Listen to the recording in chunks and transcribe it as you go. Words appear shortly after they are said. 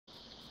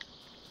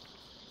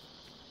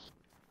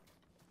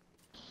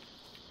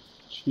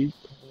sheep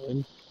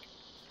pen.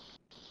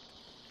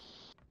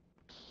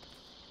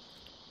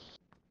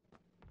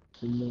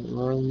 In that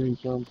room he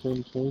jumped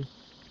into.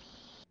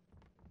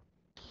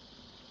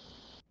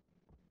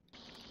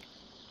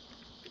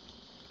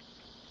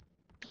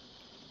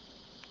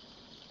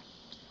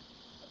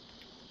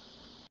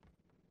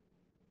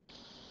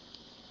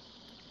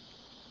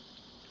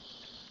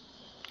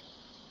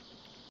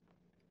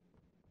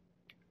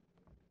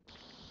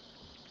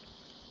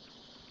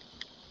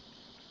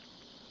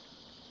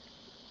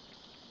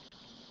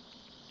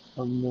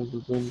 I've never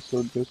been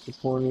so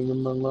disappointed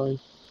in my life.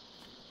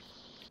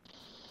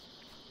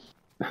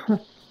 I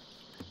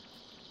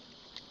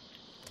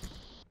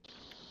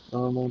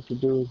don't know what to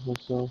do with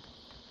myself.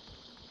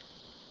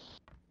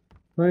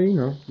 Well, you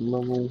know,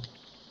 Level.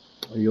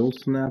 you'll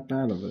snap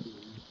out of it.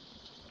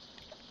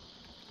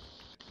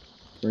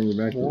 Bring you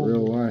back to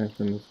real life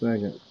in a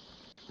second.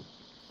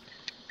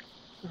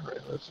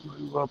 Alright, let's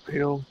move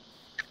uphill.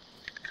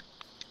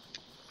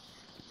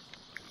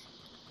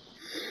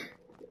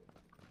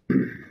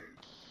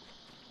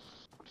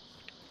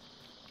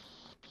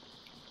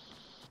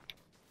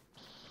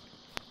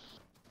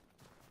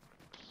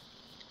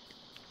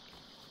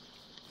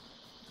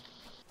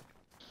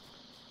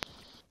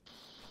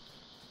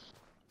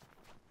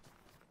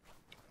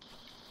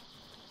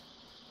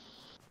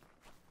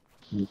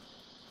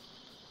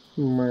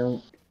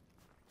 Well,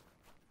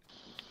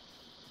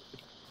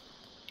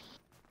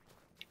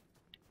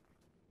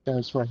 Yeah,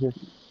 it's right here.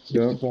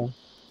 go. 65.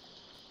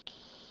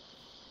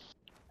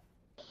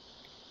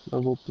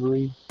 Level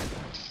 3.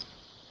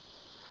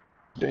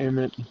 Damn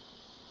it.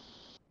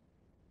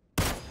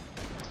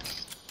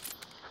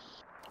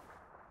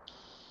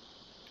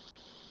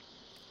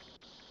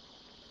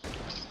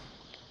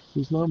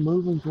 He's not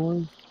moving for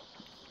him.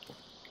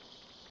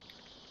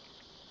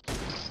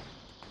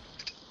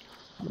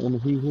 And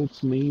if he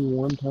hits me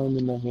one time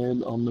in the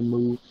head on the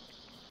move,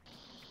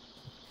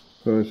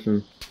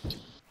 Pushing.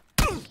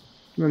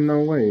 There's no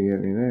way you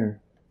get me there.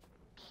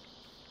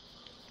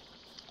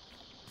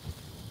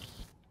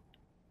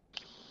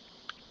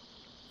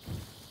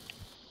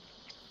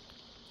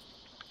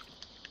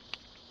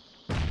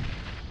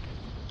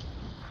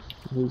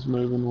 he's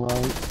moving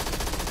right.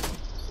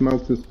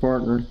 Smoked his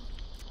partner.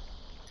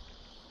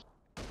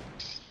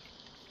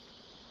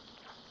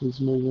 He's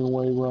moving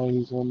way right.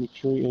 He's on the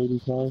tree,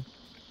 85.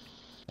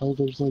 Oh,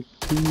 there's like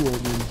 2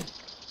 of them.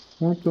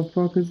 What the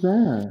fuck is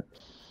that?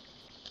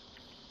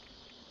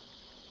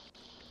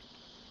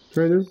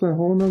 Trey, there's a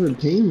whole nother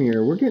team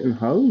here. We're getting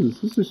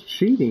hosed. This is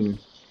cheating.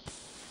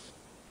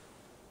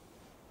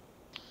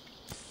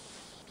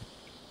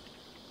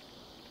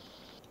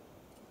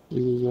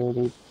 He's at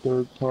a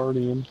third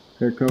partying.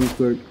 Here comes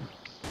the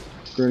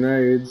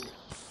grenades.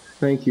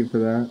 Thank you for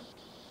that.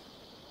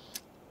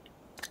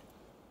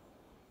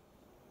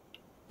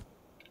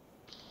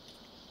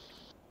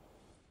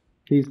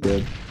 He's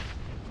dead.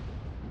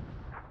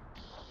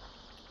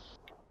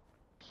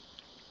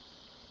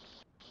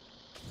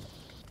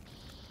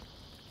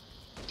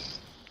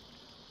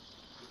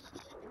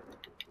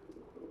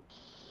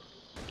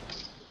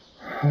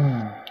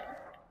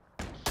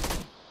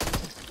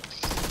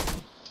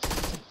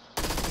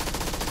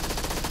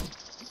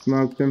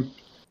 Smoked him.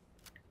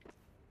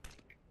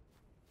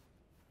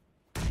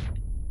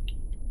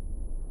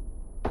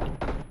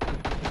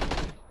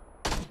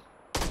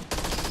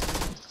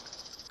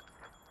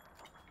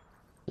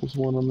 There's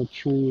one on the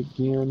tree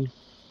again.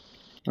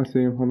 I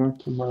see him. Hold on.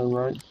 To my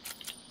right.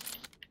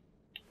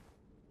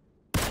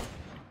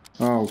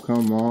 Oh,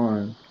 come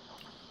on.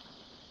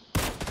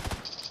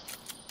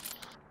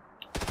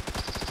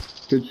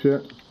 Good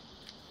shit.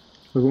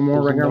 There's one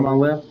more right here on my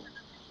left.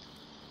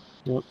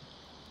 Yep.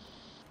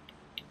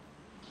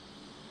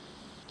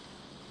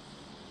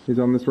 He's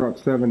on this rock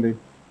 70.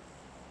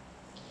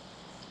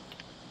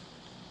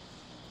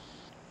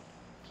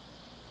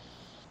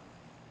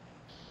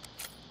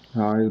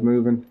 Oh, he's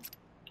moving.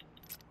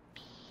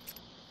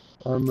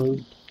 I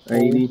moved.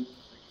 80.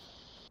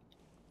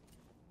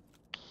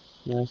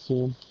 Yeah, I see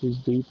him. He's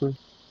deeper.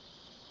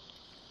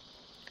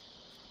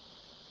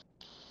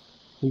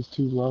 He's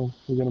too low.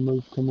 We gotta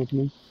move. Come with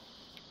me.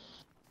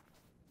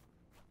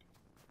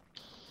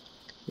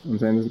 I'm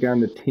saying this guy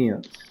in the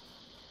tents.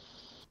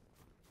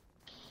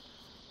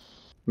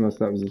 Unless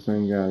that was the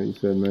same guy that you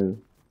said moved.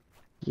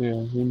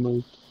 Yeah, he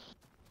moved.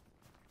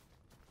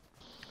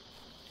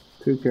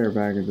 2 care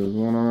packages.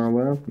 One on our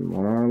left and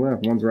one on our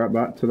left. One's right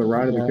by, to the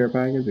right of the care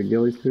package at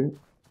Gilly's too.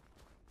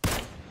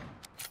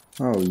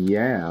 Oh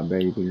yeah,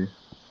 baby.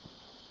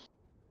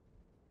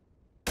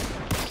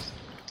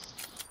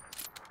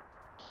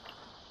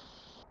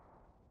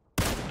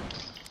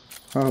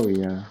 Oh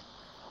yeah.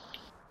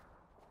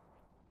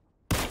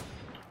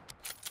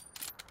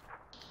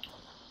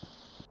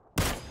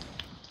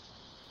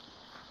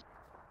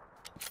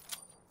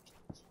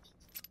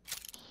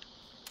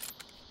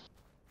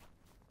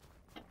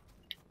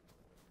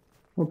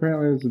 Well,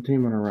 apparently there's a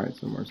team on our right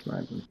somewhere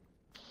sniping.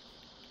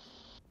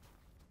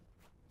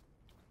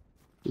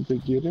 Did they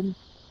get him?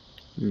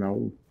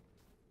 No.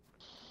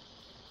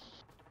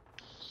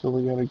 So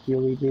we got a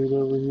ghillie dude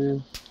over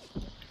here.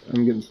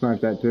 I'm getting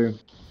sniped at too.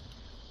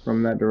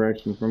 From that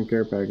direction, from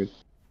care package.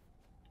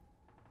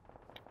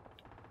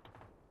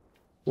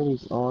 But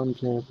he's on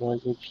care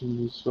package and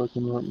he's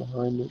fucking right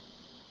behind it.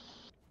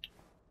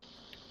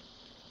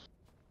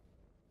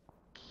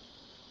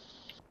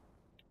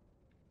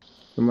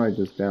 Somebody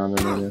just downed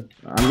him.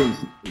 I'm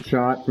getting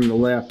shot from the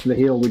left, the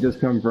hill we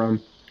just come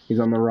from. He's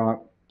on the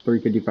rock,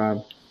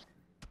 355.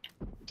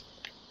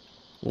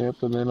 Yep,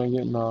 and then I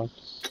get knocked.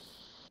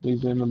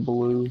 He's in the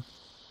blue.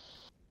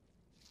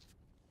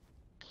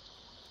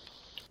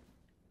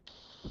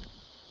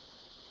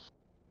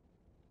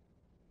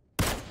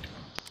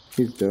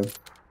 He's dead.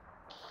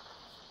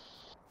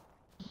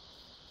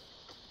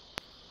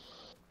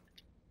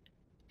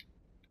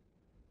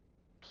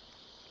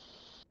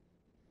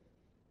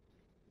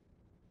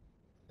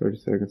 "30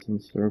 seconds in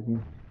the circle.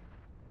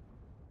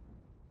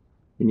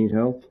 You need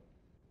help?"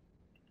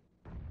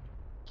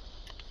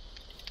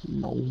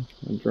 No.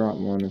 I dropped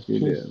one if you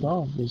Just did.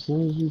 stop as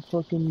soon as you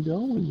fucking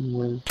go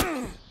anywhere.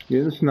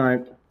 Getting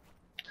sniped.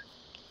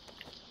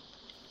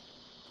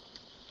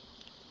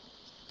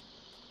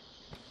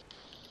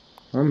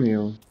 I'm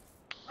healing.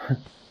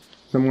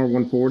 Somewhere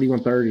 140,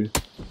 130.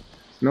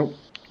 Nope.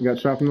 Got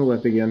shot from the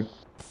left again.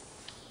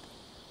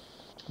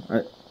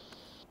 I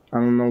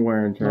don't know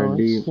where. I'm trying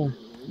deep.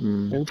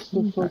 It's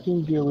the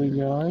fucking ghillie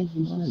guy.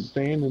 He's just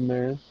standing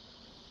there.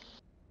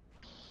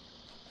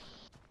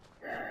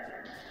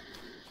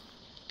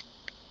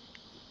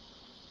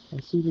 I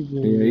see the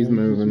ghillie. Yeah, he's guy.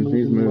 moving.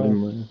 He's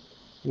moving left. left.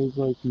 He's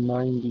like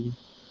 90.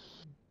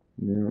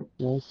 Yep.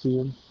 Yeah, I see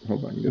him.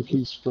 Hope I can Look, get this.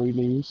 he's straight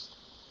east.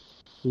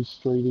 He's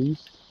straight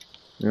east.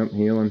 Yep,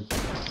 healing.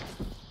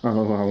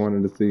 Oh, I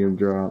wanted to see him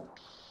drop.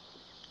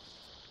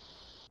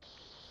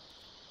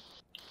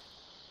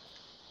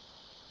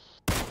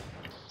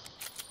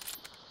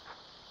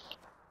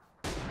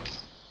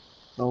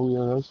 Oh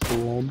yeah, that's the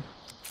one.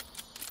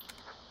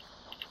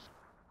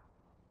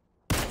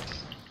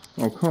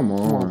 Oh, come Come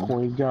on, on.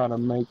 Corey, gotta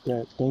make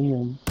that.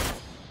 Damn.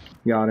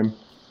 Got him.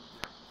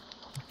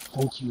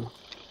 Thank you.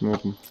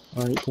 Welcome.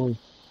 Alright, Corey,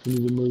 we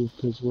need to move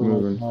because we're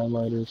Moving. like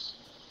highlighters.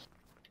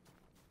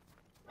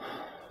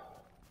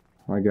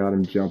 I got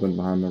him jumping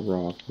behind the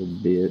rock, the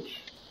bitch.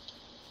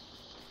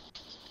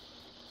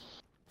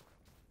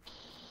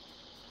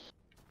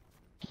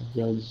 I've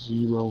got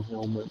 0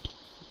 helmet.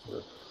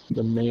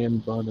 The man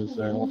bun is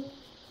out.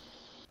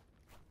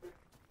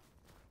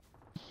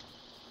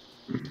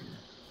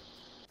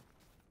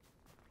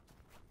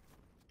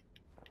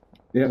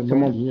 Yeah,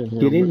 come on.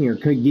 Get in here.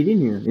 Get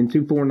in here. In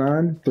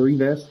 249, 3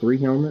 vests, 3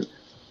 helmet.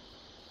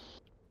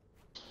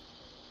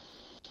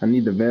 I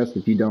need the vest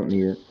if you don't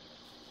need it.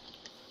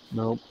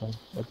 Nope.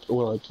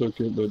 Well, I took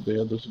it, but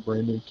the other's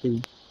brand new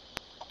too.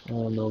 I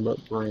don't know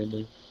about brand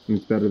new.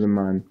 It's better than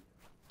mine.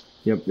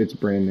 Yep, it's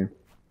brand new.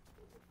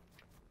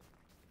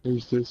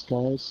 Here's this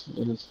guy's,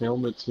 and his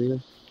helmet's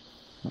here.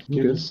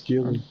 Get Good. his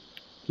ghillie.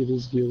 Get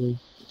his ghillie.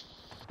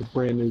 The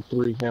brand new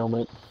 3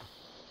 helmet.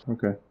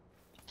 Okay.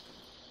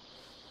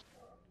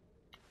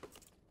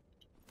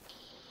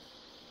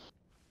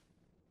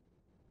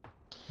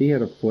 He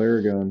had a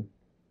flare gun.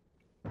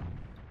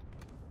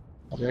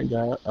 I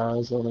got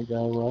eyes on a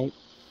guy right.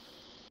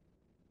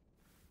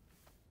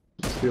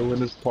 Still in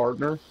his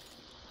partner.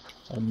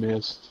 I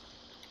missed.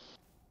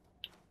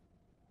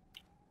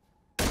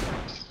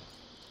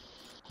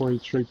 Corey,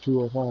 straight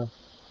 205.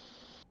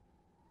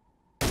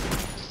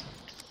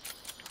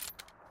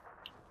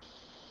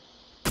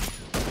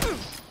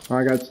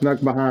 I got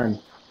snuck behind.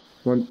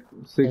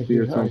 160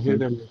 or something. I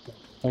hit him.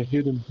 I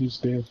hit him. He's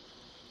dead.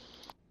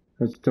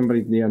 That's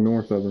somebody, yeah,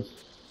 north of us.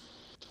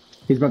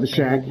 He's about to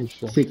shack.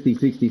 60,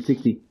 60,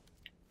 60.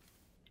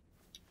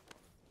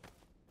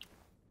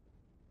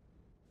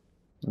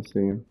 I see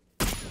him.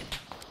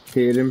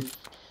 Hit him.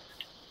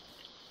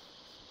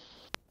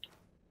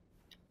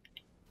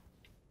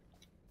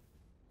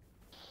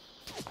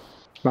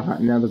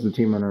 Behind, now there's a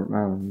team on our,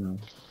 I don't know.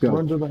 Go.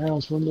 Run to the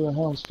house, run to the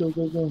house. Go,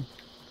 go, go.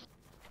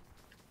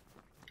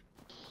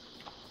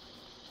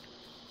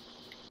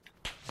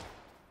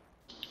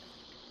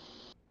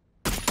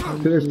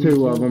 There's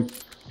 2 of them.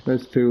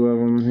 There's 2 of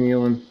them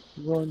healing.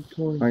 Run,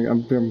 Corey.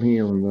 I'm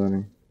healing,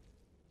 buddy.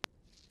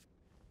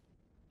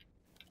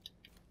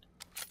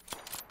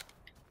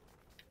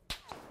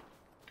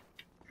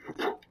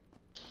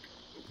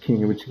 Can't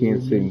get what you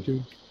can't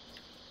see.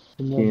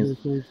 Come on here,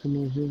 Corey. Come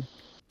on here.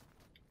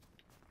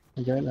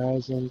 I got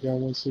eyes on guy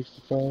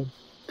 165.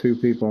 2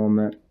 people on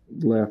that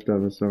left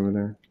of us over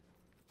there.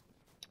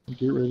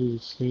 Get ready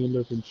to stand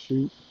up and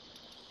shoot.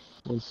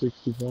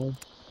 165.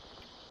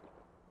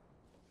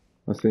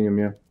 I see him,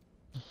 yeah.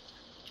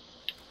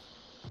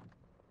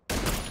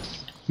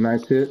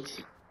 Nice hits.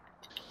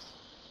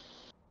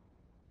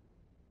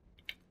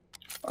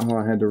 Oh,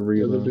 I had to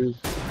reload.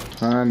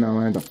 I know,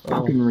 I had to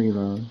fucking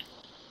reload.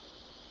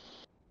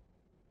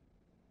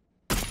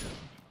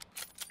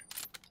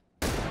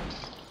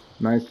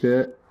 Nice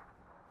hit.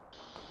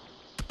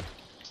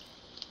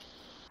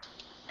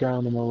 Guy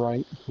on my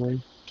right,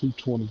 Corey.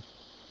 220.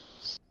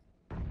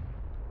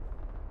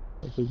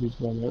 I think he's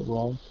by that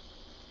rock.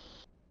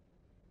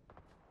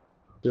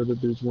 The other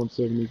dude's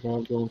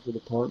 175 going for the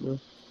partner.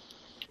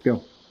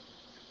 Go.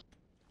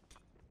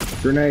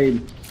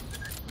 Grenade.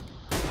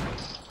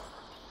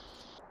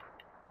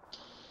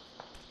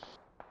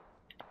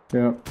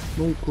 Yeah.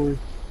 Move, Corey.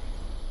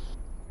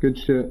 Good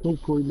shit.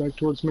 Move, Corey, back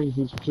towards me.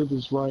 He's to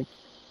this right.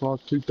 Rock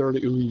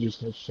 230. Ooh, he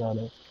just got shot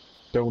at.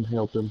 Don't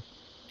help him.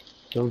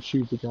 Don't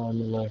shoot the guy on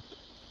the left.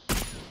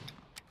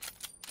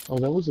 Oh,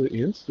 that was an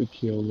insta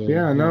kill there.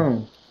 Yeah, I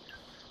know.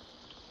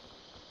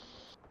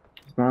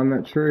 It's behind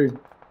that tree.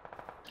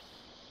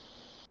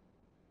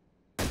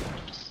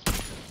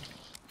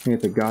 He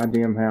hit the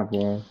goddamn half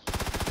wall.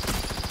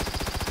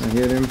 I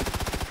hit him.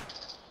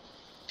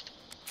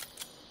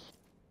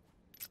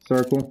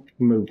 Circle.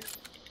 Move.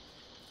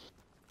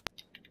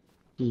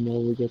 You know,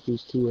 we got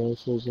these two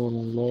assholes on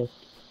our left.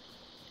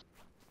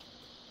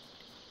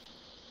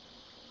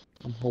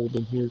 I'm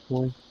holding here,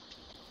 Corey.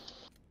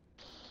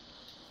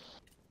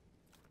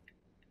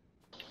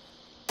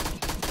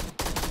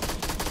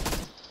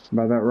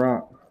 By that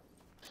rock.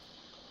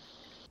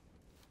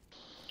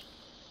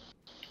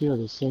 Yeah,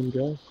 the same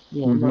guy.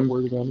 Yeah, I'm not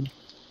worried about him.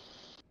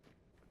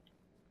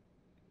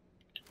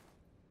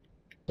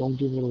 Don't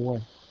give it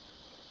away.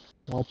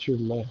 Watch your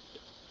left.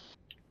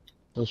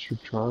 Unless you're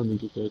trying to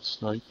get that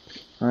snipe.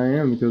 I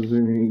am, because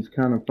he's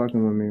kind of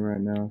fucking with me right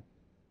now.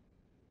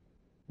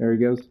 There he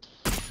goes.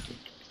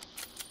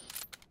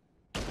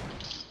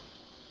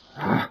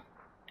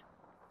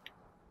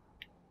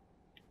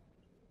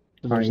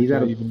 Alright, he's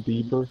at even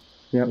deeper.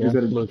 Yep, he's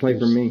at a play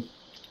for me.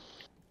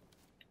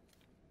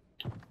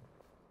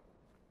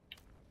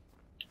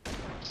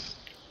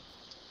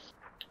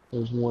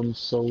 There's one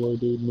solo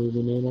dude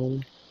moving in on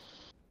him.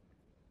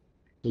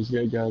 He's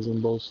got guys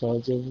on both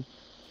sides of him.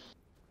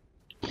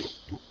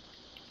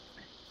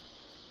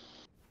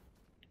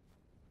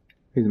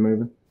 He's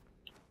moving.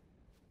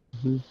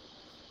 Mm-hmm.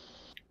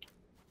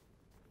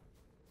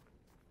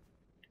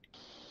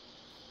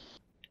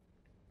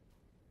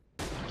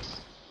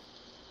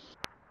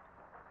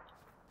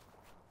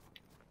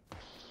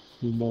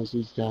 He knows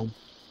he's gone.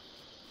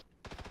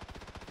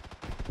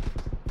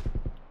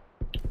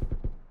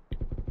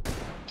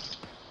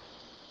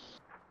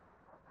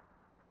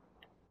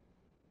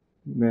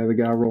 There, the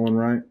guy rolling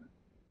right.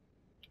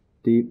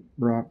 Deep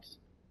rocks.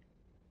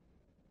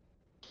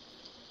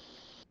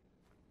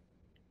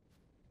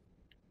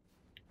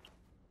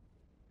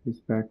 He's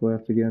back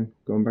left again.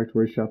 Going back to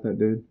where he shot that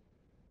dude.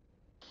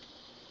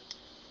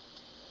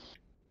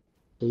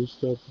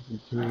 Boost up if you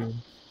can.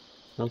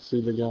 I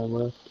see the guy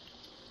left.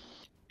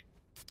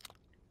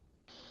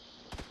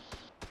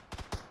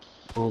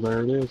 Oh,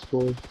 there it is,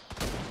 boy.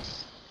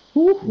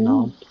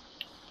 Knocked.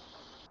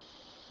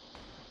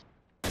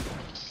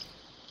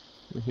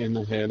 In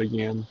the head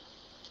again.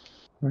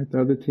 Right,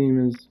 the other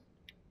team is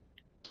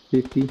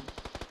 50.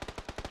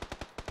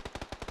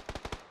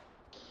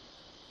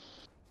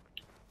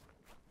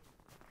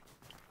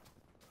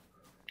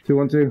 Two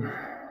on two.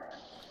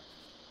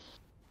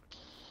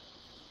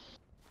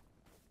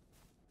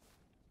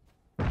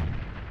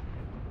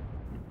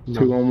 No.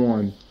 2 on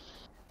 1.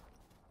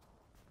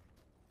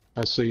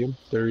 I see him.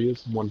 There he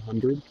is.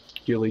 100.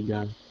 Gilly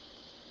guy.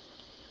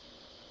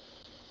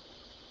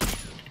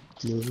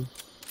 Moving.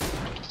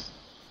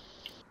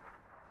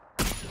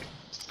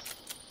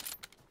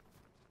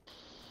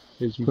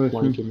 He's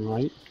flanking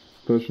right.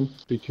 Pushing.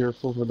 Be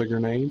careful for the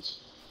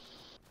grenades.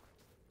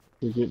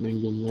 You're getting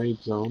in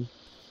grenade zone.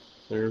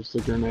 There's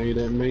the grenade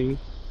at me.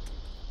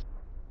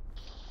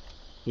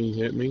 He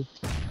hit me.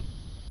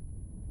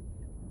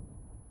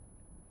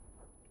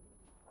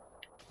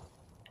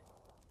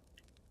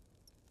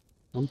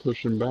 I'm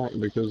pushing back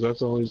because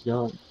that's all he's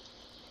got.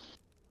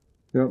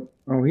 Yep.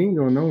 Oh, he ain't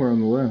going nowhere on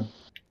the left.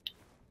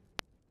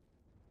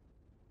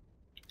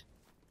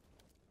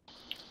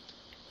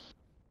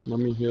 Let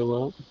me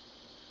heal up.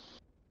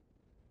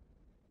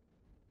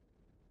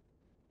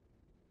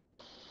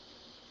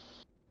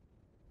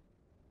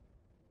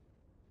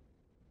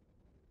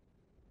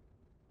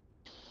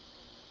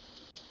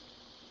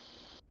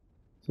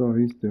 That's all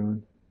he's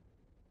doing.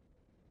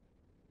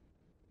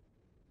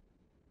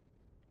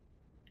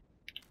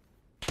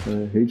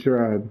 He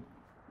tried.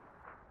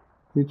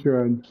 He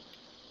tried.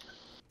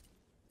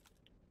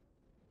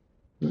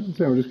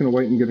 So we're just gonna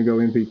wait and gonna go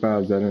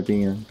MP5s at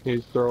the end.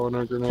 He's throwing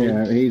a grenade.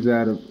 Yeah, he's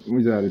out of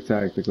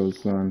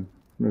tacticals, son.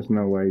 There's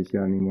no way he's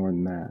got any more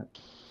than that.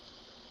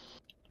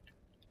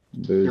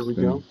 Boosting. Here we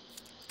go.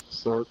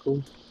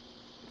 Circle.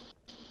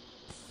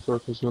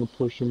 Circle's gonna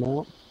push him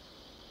out.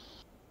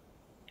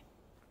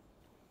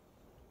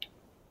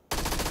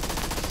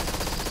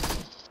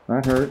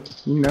 That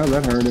hurt. You know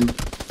that hurt him.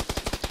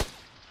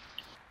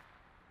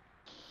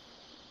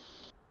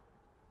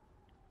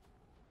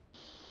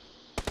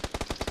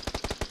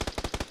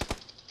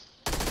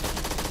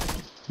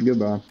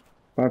 Goodbye.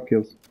 5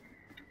 kills.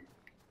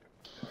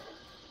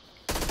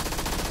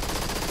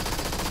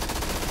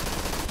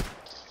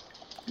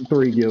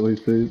 Three ghillie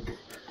suits.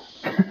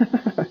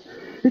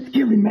 It's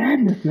Guille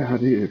Madness out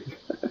here.